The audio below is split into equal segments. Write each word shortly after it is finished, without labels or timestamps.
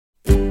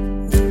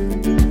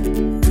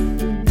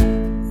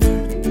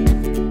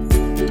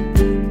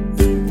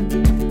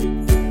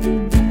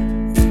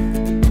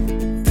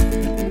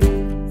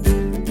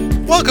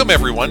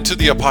everyone, to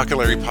the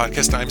Apocalypse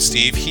Podcast. I'm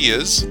Steve. He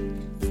is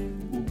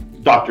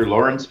Dr.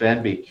 Lawrence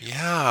Van Beek.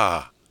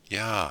 Yeah.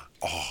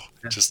 Oh,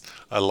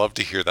 I love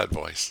to hear that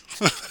voice.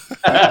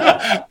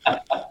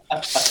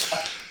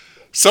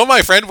 So,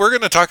 my friend, we're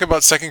going to talk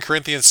about 2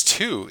 Corinthians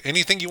 2.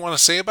 Anything you want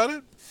to say about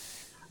it?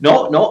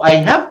 No, I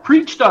have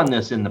preached on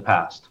this in the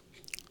past.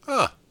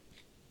 Huh.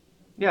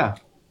 Yeah.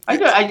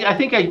 I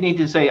think I need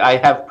to say I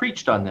have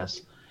preached on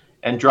this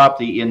and drop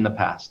the in the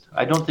past.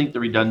 I don't think the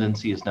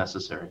redundancy is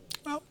necessary.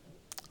 Well,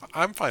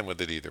 I'm fine with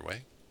it either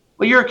way.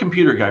 Well, you're a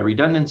computer guy.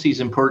 Redundancy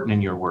is important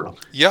in your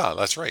world. Yeah,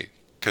 that's right.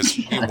 Because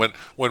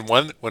when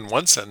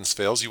one sentence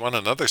fails, you want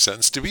another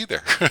sentence to be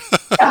there.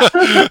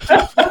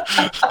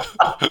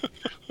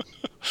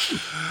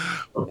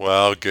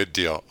 Well, good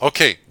deal.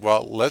 Okay,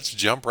 well, let's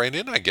jump right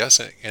in, I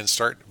guess, and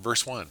start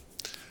verse 1.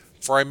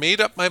 For I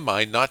made up my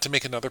mind not to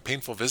make another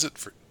painful visit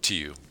to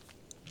you.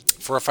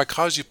 For if I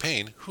cause you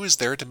pain, who is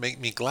there to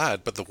make me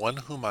glad but the one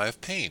whom I have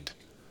pained?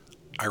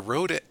 I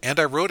wrote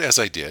as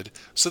I did,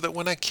 so that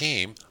when I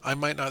came, I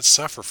might not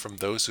suffer from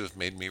those who have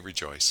made me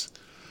rejoice.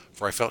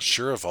 For I felt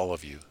sure of all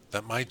of you,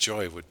 that my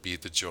joy would be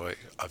the joy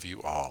of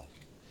you all.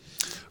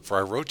 For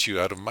I wrote to you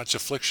out of much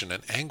affliction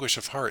and anguish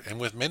of heart, and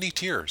with many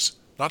tears,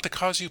 not to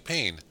cause you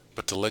pain,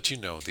 but to let you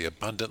know the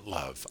abundant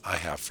love I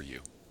have for you.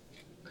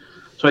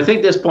 So I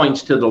think this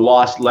points to the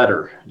lost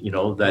letter,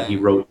 that he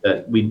wrote,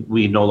 that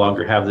we no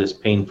longer have this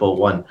painful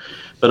one.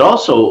 But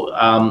also,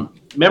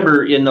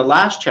 remember in the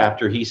last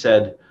chapter, he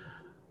said,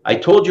 I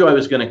told you I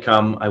was going to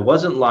come. I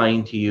wasn't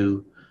lying to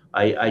you.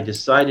 I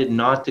decided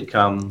not to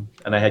come,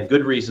 and I had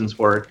good reasons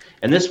for it.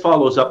 And this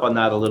follows up on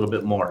that a little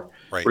bit more,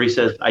 right, where he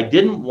says, I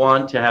didn't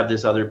want to have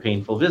this other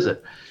painful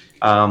visit.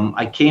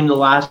 I came the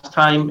last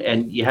time,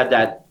 and you had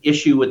that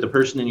issue with the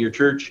person in your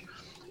church,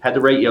 had to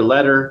write you a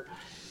letter,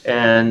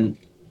 and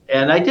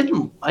I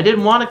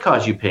didn't want to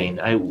cause you pain.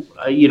 I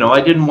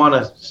didn't want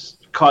to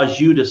cause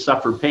you to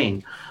suffer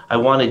pain. I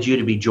wanted you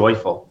to be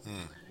joyful.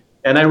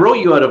 And I wrote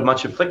you out of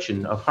much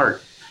affliction of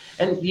heart.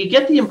 And you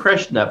get the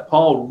impression that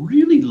Paul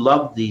really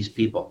loved these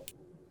people.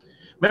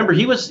 Remember,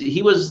 he was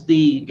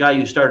the guy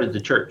who started the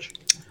church.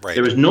 Right.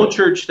 There was no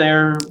church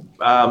there.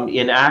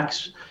 In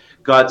Acts,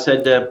 God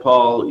said to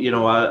Paul,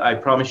 I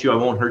promise you I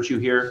won't hurt you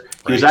here.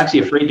 He was actually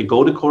afraid to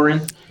go to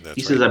Corinth.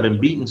 He says, I've been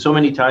beaten so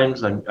many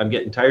times. I'm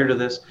getting tired of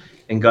this.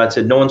 And God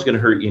said, no one's going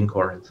to hurt you in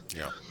Corinth.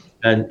 Yeah.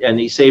 And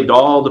he saved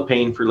all the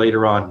pain for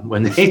later on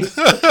when they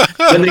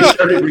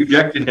started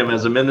rejecting him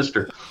as a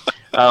minister.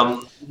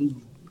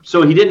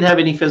 So he didn't have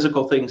any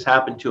physical things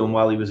happen to him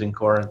while he was in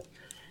Corinth.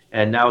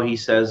 And now he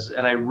says,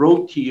 and I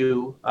wrote to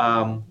you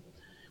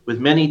with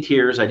many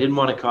tears. I didn't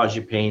want to cause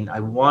you pain. I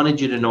wanted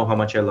you to know how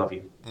much I love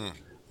you.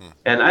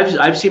 And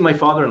I've seen my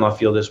father-in-law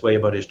feel this way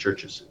about his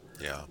churches.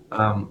 Yeah.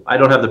 I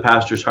don't have the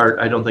pastor's heart.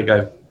 I don't think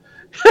I've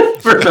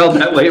ever felt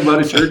that way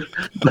about a church.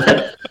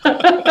 But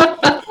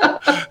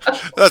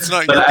that's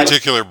not your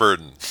particular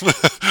burden.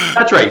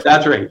 That's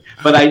right.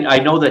 But I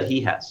know that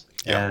he has.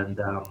 Yeah.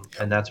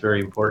 And that's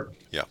very important.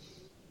 Yeah.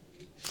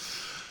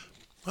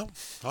 Well,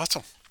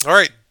 awesome. All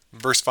right,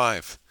 verse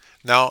 5.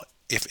 Now,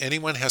 if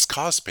anyone has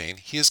caused pain,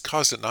 he has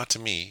caused it not to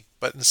me,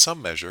 but in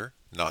some measure,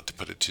 not to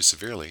put it too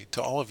severely,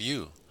 to all of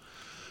you.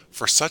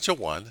 For such a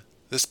one,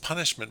 this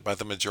punishment by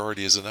the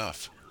majority is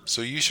enough.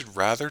 So you should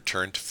rather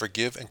turn to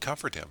forgive and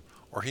comfort him,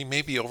 or he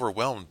may be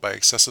overwhelmed by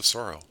excessive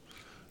sorrow.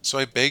 So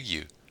I beg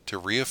you to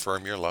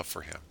reaffirm your love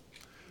for him.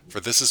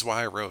 For this is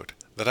why I wrote,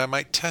 that I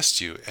might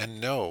test you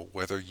and know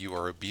whether you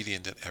are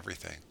obedient in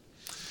everything.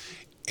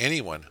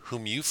 Anyone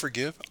whom you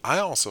forgive, I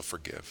also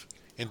forgive.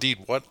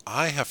 Indeed, what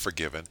I have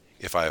forgiven,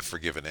 if I have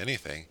forgiven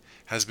anything,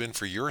 has been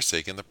for your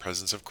sake in the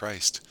presence of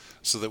Christ,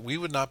 so that we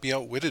would not be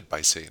outwitted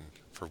by Satan,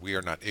 for we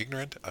are not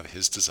ignorant of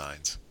his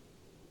designs.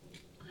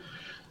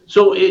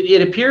 So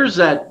it appears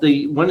that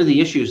one of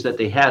the issues that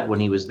they had when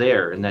he was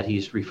there, and that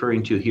he's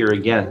referring to here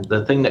again,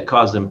 the thing that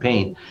caused them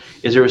pain,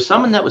 is there was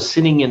someone that was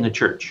sinning in the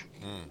church,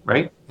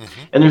 right?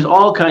 Mm-hmm. And there's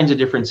all kinds of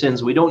different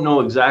sins. We don't know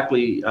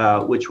exactly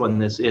which one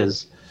this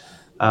is.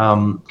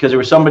 Because there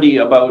was somebody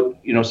about,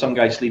 some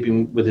guy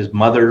sleeping with his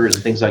mother and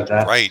things like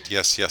that. Right,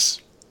 yes.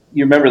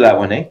 You remember that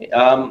one, eh?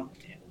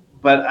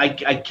 But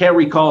I can't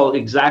recall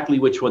exactly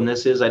which one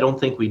this is. I don't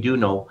think we do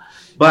know.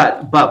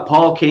 But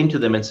Paul came to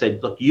them and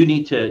said, look, you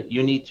need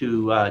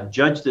to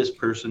judge this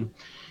person.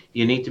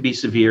 You need to be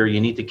severe.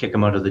 You need to kick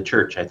him out of the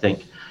church, I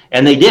think.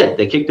 And they did.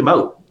 They kicked him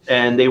out.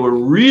 And they were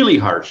really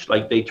harsh.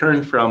 Like they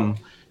turned from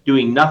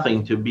doing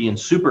nothing to being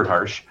super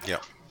harsh. Yeah.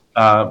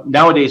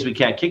 Nowadays, we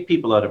can't kick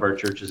people out of our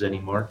churches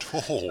anymore.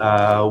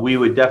 We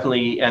would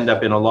definitely end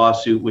up in a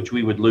lawsuit, which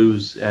we would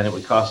lose, and it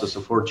would cost us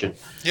a fortune.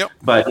 Yep.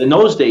 But in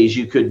those days,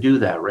 you could do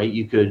that, right?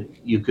 You could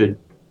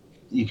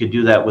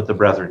do that with the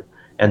brethren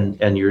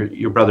and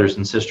your brothers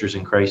and sisters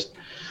in Christ.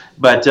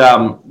 But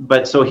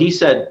so he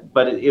said,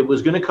 but it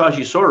was going to cause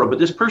you sorrow. But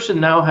this person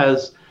now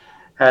has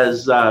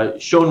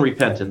shown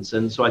repentance,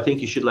 and so I think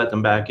you should let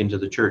them back into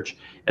the church.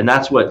 And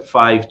that's what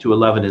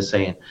 5-11 is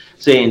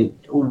saying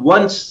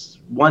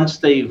once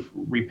they've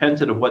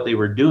repented of what they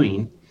were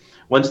doing,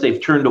 once they've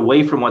turned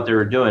away from what they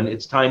were doing,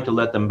 it's time to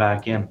let them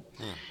back in.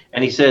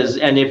 And he says,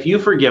 and if you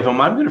forgive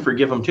them, I'm going to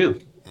forgive them too,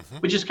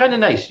 which is kind of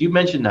nice. You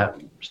mentioned that,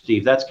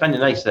 Steve. That's kind of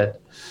nice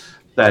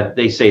that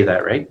they say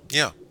that, right?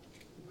 Yeah.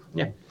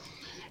 Yeah.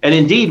 And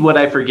indeed, what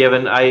I've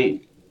forgiven,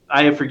 I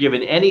have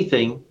forgiven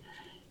anything.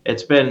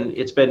 It's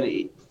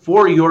been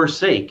for your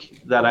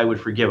sake that I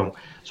would forgive him.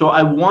 So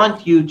I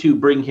want you to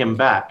bring him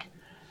back.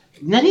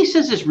 And then he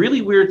says this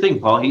really weird thing,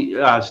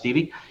 Paul,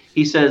 Stevie.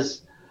 He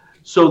says,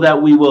 so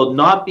that we will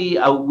not be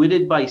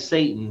outwitted by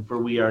Satan, for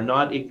we are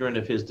not ignorant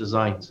of his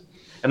designs.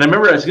 And I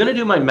remember I was going to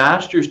do my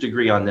master's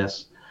degree on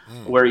this,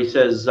 where he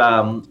says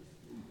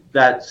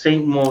that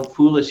Satan won't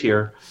fool us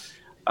here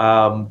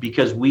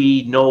because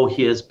we know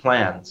his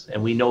plans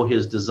and we know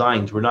his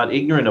designs. We're not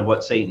ignorant of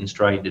what Satan's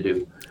trying to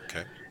do.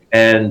 Okay.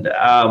 And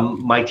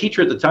my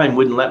teacher at the time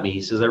wouldn't let me.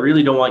 He says, I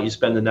really don't want you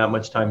spending that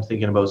much time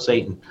thinking about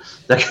Satan.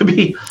 That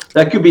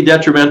could be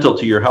detrimental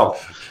to your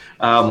health.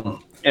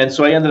 And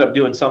so I ended up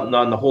doing something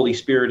on the Holy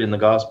Spirit in the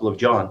Gospel of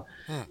John.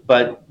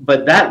 But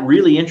that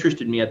really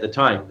interested me at the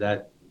time,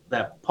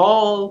 that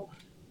Paul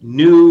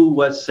knew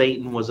what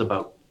Satan was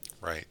about.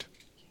 Right.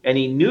 And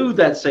he knew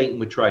that Satan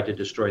would try to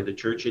destroy the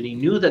church, and he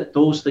knew that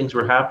those things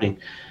were happening.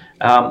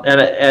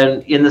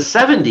 And in the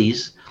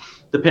 70s,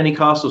 the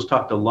Pentecostals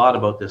talked a lot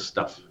about this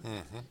stuff.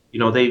 Mm-hmm. You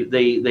know,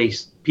 they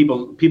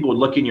people would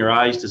look in your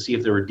eyes to see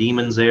if there were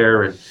demons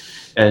there,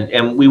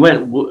 and we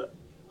went.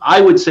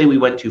 I would say we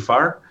went too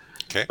far.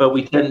 Okay.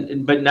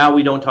 But now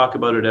we don't talk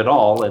about it at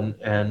all, and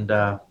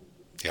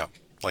yeah,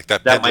 like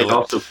that might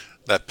also.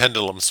 That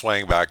pendulum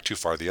swang back too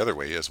far the other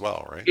way as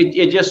well, right?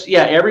 It just,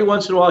 every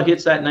once in a while it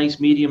hits that nice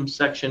medium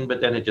section,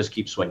 but then it just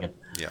keeps swinging.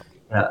 Yeah.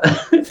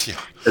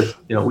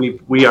 You know,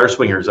 we are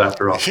swingers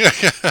after all.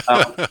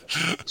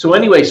 So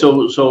anyway,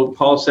 so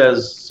Paul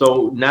says,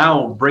 so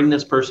now bring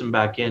this person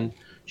back in,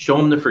 show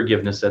them the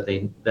forgiveness that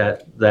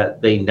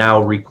they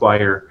now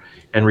require,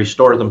 and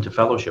restore them to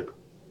fellowship.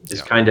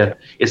 Is kind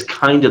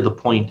of the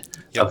point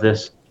of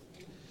this.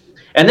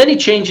 And then he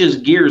changes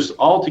gears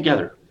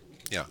altogether.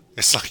 Yeah,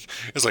 it's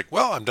like,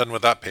 well, I'm done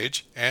with that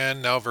page,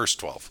 and now verse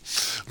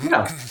 12.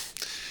 Yeah.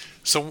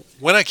 So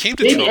when I came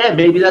to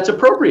maybe that's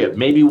appropriate.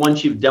 Maybe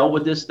once you've dealt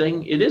with this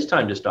thing, it is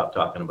time to stop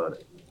talking about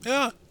it.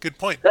 Yeah, good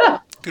point. Yeah.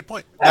 Good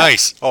point. Yeah.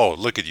 Nice. Oh,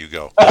 look at you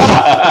go.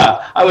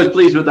 I was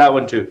pleased with that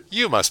one too.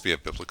 You must be a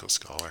biblical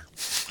scholar.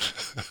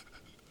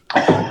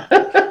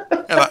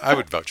 And I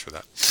would vouch for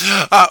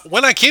that.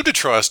 When I came to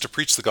Troas to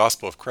preach the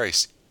gospel of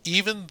Christ,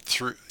 even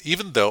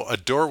though a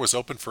door was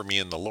open for me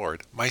in the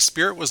Lord, my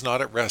spirit was not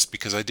at rest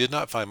because I did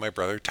not find my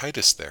brother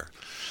Titus there.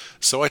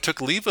 So I took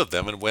leave of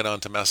them and went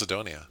on to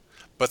Macedonia.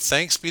 But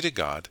thanks be to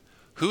God,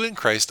 who in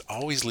Christ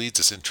always leads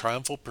us in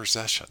triumphal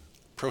procession,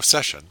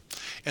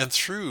 and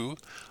through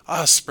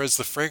us spreads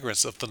the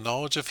fragrance of the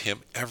knowledge of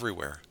him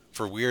everywhere.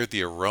 For we are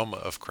the aroma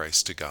of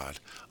Christ to God,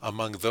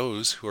 among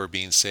those who are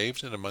being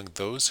saved and among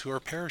those who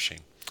are perishing.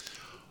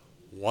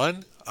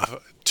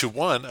 To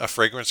one a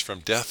fragrance from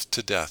death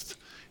to death,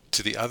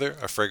 to the other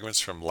a fragrance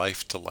from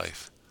life to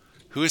life.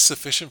 Who is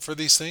sufficient for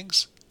these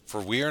things? For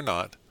we are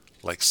not,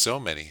 like so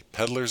many,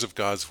 peddlers of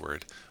God's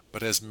word,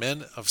 but as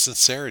men of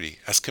sincerity,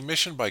 as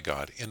commissioned by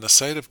God, in the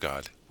sight of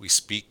God, we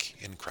speak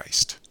in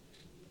Christ.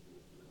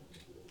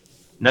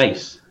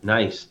 Nice.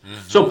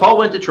 Mm-hmm. So Paul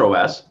went to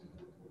Troas,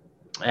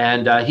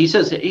 and he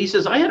says,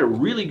 I had a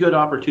really good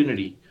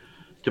opportunity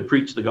to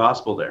preach the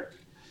gospel there.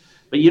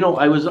 But, you know,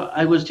 I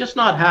was just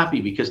not happy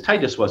because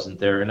Titus wasn't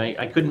there, and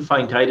I couldn't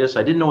find Titus.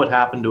 I didn't know what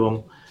happened to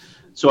him.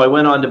 So I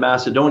went on to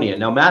Macedonia.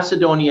 Now,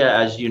 Macedonia,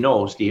 as you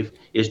know, Steve,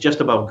 is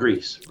just above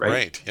Greece, right?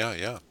 Right,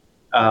 yeah.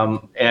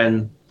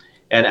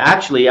 And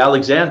actually,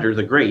 Alexander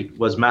the Great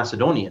was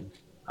Macedonian.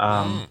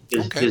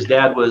 His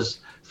dad was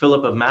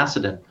Philip of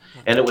Macedon.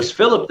 And it was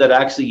Philip that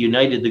actually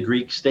united the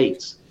Greek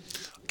states.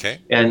 Okay.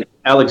 And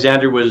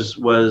Alexander was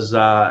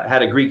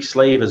had a Greek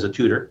slave as a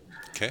tutor.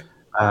 Okay.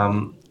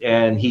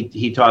 And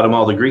he taught him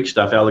all the Greek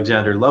stuff.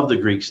 Alexander loved the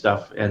Greek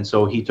stuff, and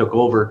so he took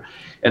over.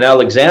 And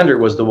Alexander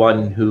was the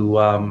one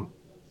who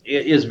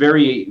is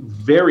very,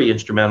 very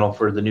instrumental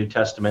for the New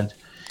Testament,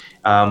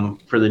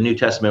 for the New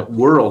Testament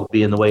world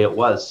being the way it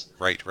was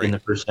in the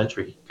first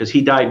century. Because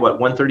he died,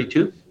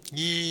 132?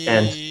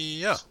 And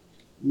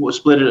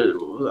split it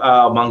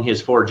among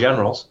his four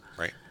generals.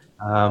 Right.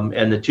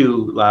 And the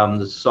two,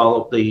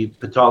 the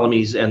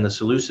Ptolemies and the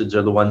Seleucids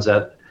are the ones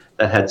that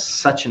had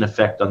such an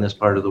effect on this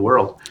part of the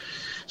world.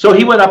 So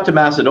he went up to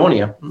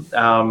Macedonia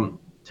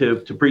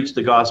to preach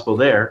the gospel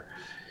there.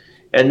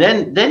 And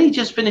then he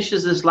just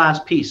finishes this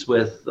last piece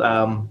with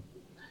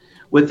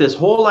this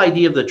whole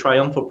idea of the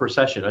triumphal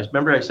procession. I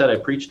remember I said I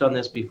preached on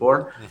this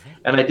before,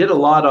 and I did a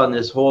lot on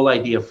this whole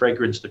idea of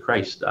fragrance to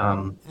Christ,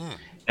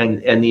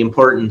 and the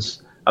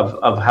importance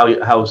of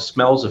how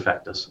smells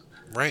affect us.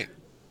 Right.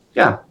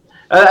 Yeah.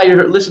 I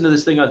listened to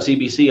this thing on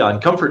CBC on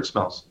comfort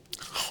smells.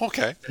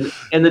 Okay.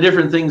 And the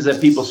different things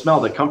that people smell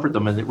that comfort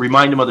them and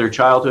remind them of their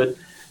childhood.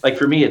 Like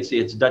for me,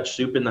 it's Dutch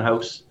soup in the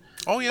house.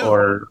 Oh yeah.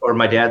 Or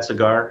my dad's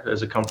cigar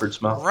as a comfort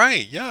smell.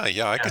 Right.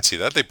 Yeah. I could see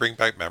that. They bring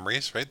back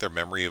memories, right? They're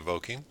memory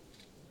evoking.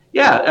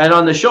 Yeah. And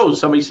on the show,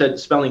 somebody said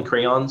smelling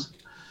crayons.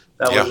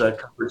 That Yeah. was a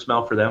comfort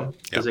smell for them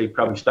because Yeah. they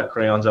probably stuck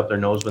crayons up their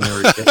nose when they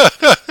were kids.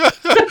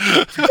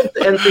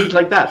 And things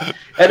like that.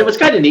 And it was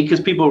kind of neat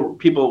because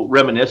people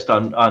reminisced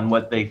on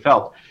what they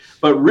felt.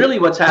 But really,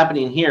 what's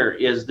happening here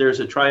is there's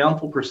a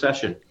triumphal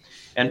procession,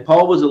 and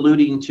Paul was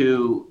alluding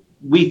to,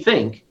 we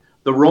think,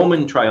 the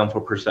Roman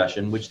triumphal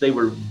procession, which they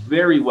were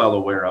very well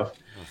aware of.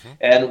 Mm-hmm.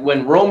 And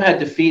when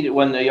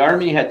when the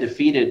army had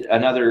defeated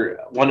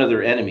one of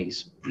their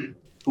enemies,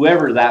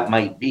 whoever that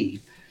might be,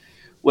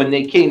 when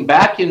they came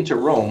back into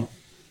Rome,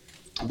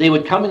 they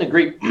would come in a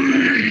great,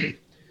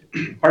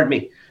 pardon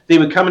me, they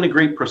would come in a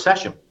great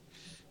procession,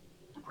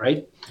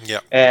 right? Yeah.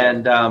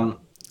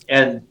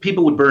 And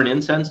people would burn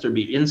incense. There'd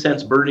be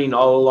incense burning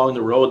all along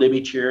the road. They'd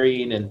be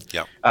cheering, and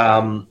Yeah.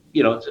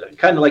 it's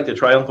kind of like the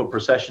triumphal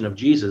procession of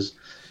Jesus,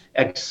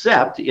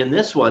 except in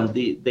this one,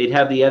 they'd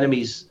have the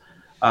enemies,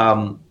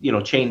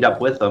 chained up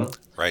with them.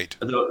 Right.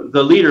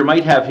 The leader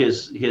might have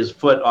his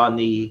foot on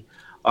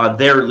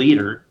their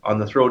leader, on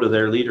the throat of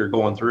their leader,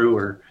 going through,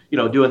 or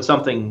doing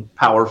something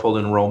powerful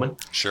in Roman.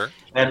 Sure.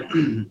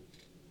 And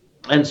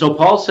so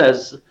Paul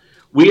says,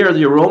 we are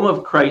the aroma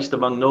of Christ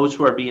among those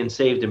who are being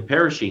saved and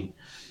perishing.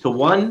 To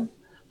one,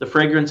 the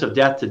fragrance of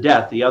death to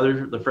death, the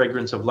other, the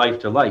fragrance of life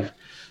to life.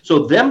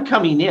 So them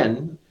coming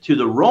in to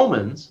the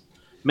Romans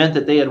meant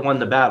that they had won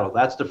the battle.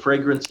 That's the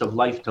fragrance of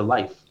life to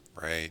life.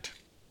 Right.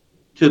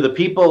 To the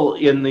people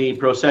in the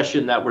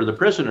procession that were the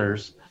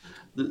prisoners,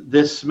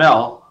 this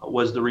smell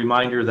was the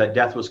reminder that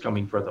death was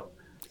coming for them.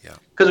 Yeah.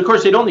 Because, of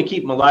course, they'd only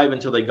keep them alive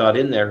until they got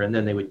in there, and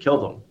then they would kill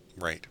them.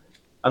 Right.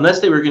 Unless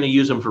they were going to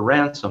use them for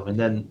ransom, and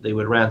then they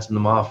would ransom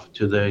them off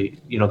to the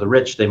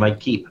rich they might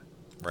keep.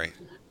 Right.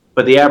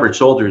 But the average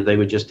soldier, they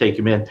would just take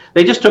him in.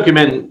 They just took him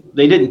in.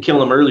 They didn't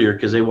kill him earlier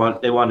because they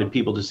wanted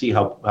people to see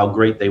how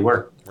great they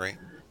were. Right.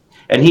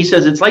 And he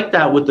says it's like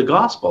that with the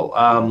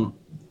gospel.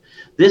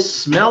 This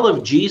smell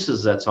of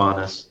Jesus that's on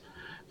us,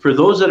 for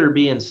those that are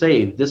being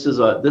saved, this is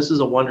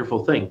a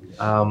wonderful thing.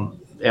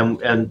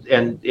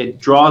 And it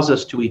draws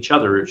us to each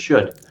other. It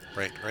should.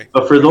 Right. Right.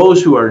 But for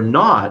those who are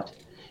not,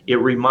 it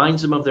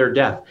reminds them of their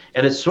death,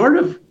 and it sort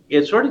of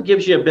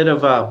gives you a bit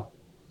of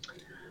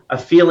a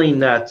feeling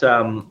that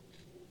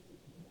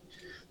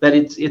that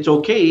it's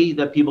okay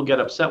that people get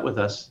upset with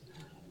us,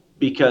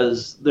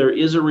 because there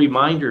is a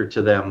reminder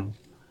to them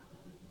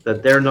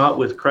that they're not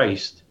with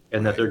Christ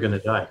and that they're going to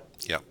die.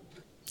 Yeah.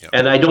 Yeah.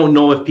 And I don't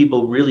know if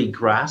people really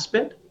grasp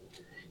it,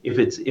 if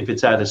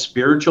it's at a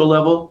spiritual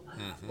level,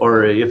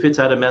 or if it's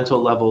at a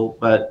mental level,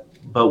 but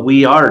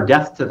we are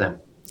death to them.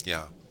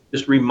 Yeah.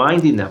 Just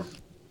reminding them,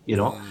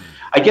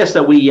 I guess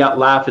that we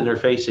laugh in their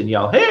face and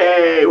yell,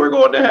 "Hey, we're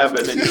going to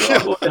heaven!" And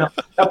going to hell.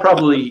 That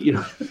probably,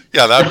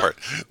 Yeah, that part.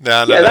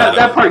 No,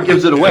 that part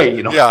gives it away,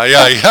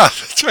 Yeah.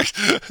 That's right.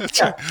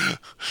 That's right.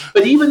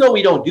 But even though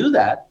we don't do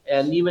that,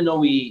 and even though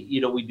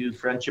we do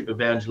friendship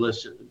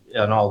evangelists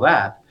and all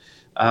that,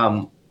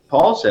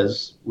 Paul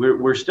says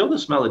we're still the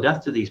smell of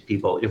death to these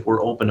people if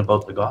we're open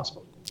about the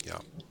gospel. Yeah,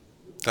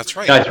 that's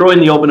right. And I throw in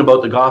the open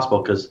about the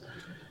gospel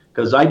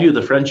because I do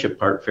the friendship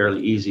part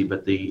fairly easy,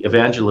 but the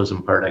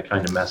evangelism part I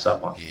kind of mess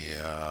up on.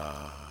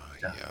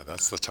 Yeah,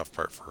 that's the tough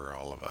part for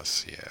all of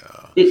us.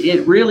 Yeah.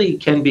 It really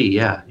can be,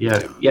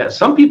 yeah.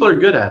 Some people are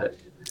good at it.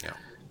 Yeah.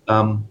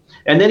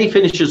 And then he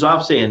finishes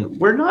off saying,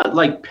 we're not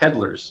like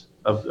peddlers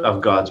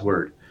of God's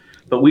word,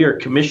 but we are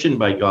commissioned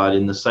by God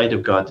in the sight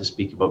of God to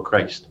speak about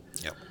Christ.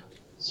 Yeah.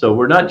 So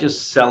we're not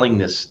just selling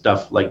this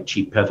stuff like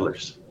cheap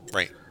peddlers.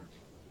 Right.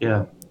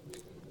 Yeah.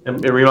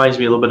 And it reminds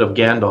me a little bit of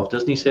Gandalf.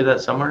 Doesn't he say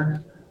that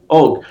somewhere?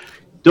 Oh,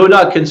 do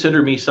not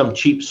consider me some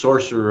cheap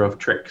sorcerer of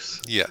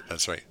tricks. Yeah,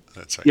 that's right.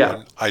 That's right. Yeah.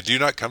 And I do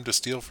not come to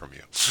steal from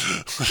you.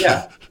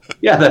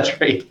 Yeah, that's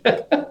right.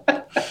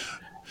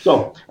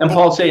 So, and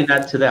Paul's saying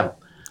that to them.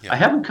 Yeah. I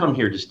haven't come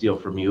here to steal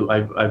from you.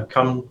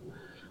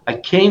 I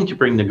came to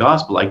bring the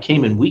gospel. I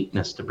came in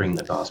weakness to bring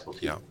the gospel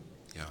to you.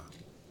 Yeah.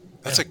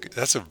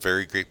 That's a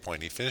very great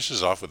point. He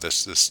finishes off with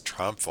this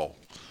triumphal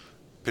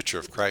picture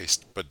of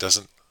Christ, but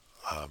doesn't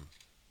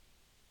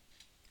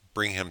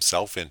bring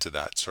himself into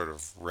that sort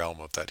of realm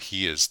of that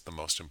he is the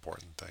most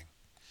important thing.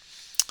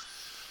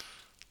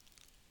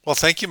 Well,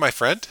 thank you, my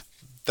friend.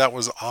 That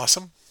was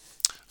awesome.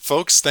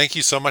 Folks, thank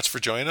you so much for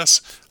joining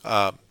us.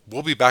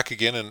 We'll be back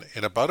again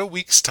in about a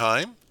week's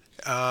time,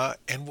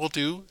 and we'll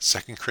do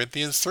 2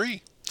 Corinthians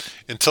 3.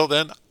 Until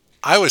then,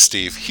 I was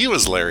Steve, he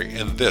was Larry,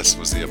 and this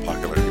was the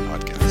Apocalyptic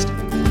Podcast.